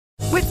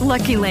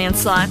Lucky Land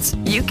Slots,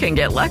 you can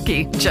get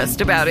lucky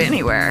just about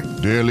anywhere.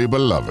 Dearly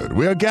beloved,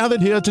 we are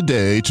gathered here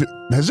today to...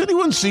 Has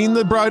anyone seen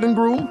the bride and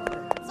groom?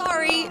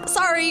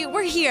 Sorry,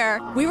 we're here.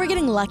 We were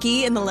getting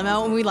lucky in the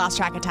limo and we lost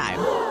track of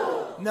time.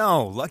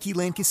 No, Lucky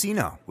Land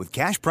Casino, with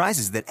cash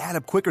prizes that add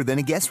up quicker than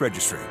a guest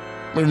registry.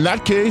 In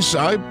that case,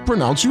 I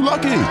pronounce you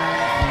lucky.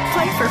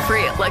 Play for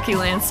free at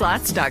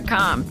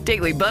LuckyLandSlots.com.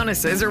 Daily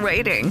bonuses are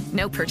waiting.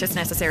 No purchase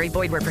necessary.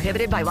 Void where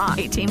prohibited by law.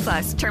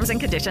 18+. Terms and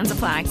conditions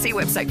apply. See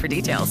website for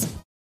details.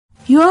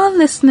 You are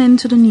listening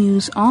to the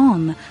news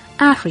on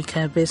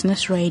Africa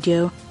Business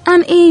Radio.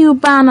 An EU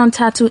ban on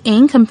tattoo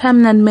ink and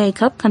permanent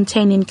makeup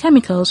containing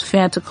chemicals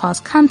feared to cause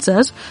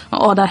cancers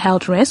or other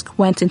health risks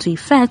went into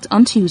effect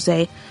on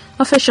Tuesday.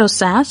 Officials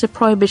say the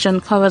prohibition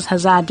covers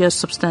hazardous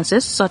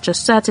substances such as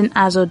certain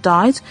azo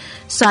dyes,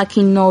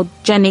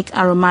 carcinogenic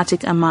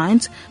aromatic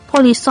amines,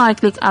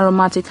 polycyclic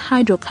aromatic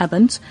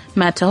hydrocarbons,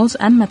 metals,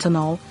 and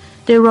methanol.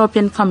 The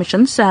European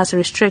Commission says the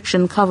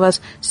restriction covers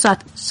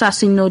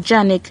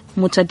carcinogenic,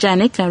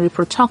 mutagenic, and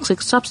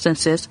reprotoxic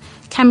substances,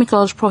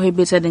 chemicals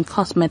prohibited in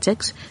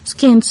cosmetics,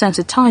 skin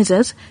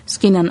sensitizers,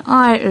 skin and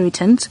eye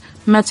irritants,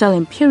 metal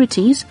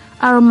impurities,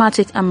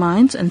 aromatic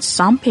amines, and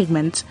some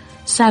pigments.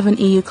 7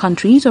 EU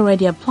countries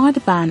already applied the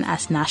ban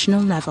at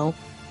national level.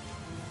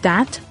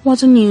 That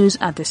was the news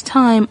at this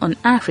time on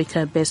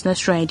Africa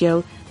Business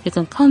Radio. You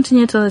can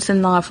continue to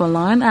listen live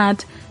online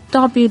at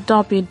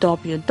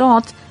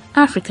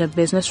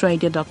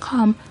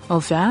www.africabusinessradio.com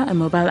or via a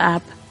mobile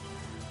app.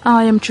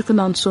 I am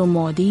Chukunonso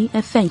Modi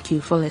and thank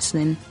you for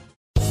listening.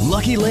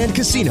 Lucky Land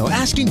Casino,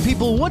 asking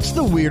people, what's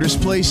the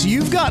weirdest place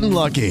you've gotten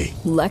lucky?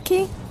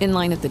 Lucky? In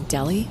line at the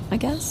deli, I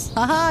guess?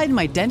 Aha, in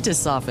my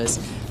dentist's office.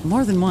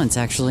 More than once,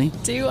 actually.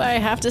 Do I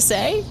have to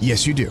say?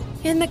 Yes, you do.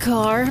 In the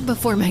car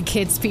before my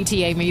kids'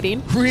 PTA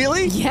meeting.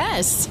 Really?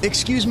 Yes.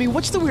 Excuse me,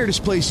 what's the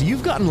weirdest place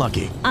you've gotten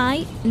lucky?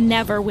 I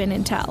never win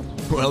and tell.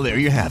 Well, there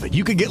you have it.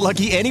 You can get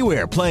lucky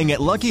anywhere, playing at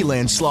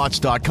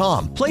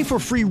LuckyLandSlots.com. Play for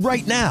free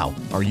right now.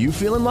 Are you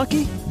feeling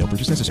lucky? No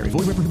purchase necessary.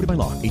 Void where prohibited by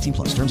law.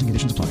 18+. Terms and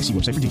conditions apply. See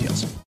website for details.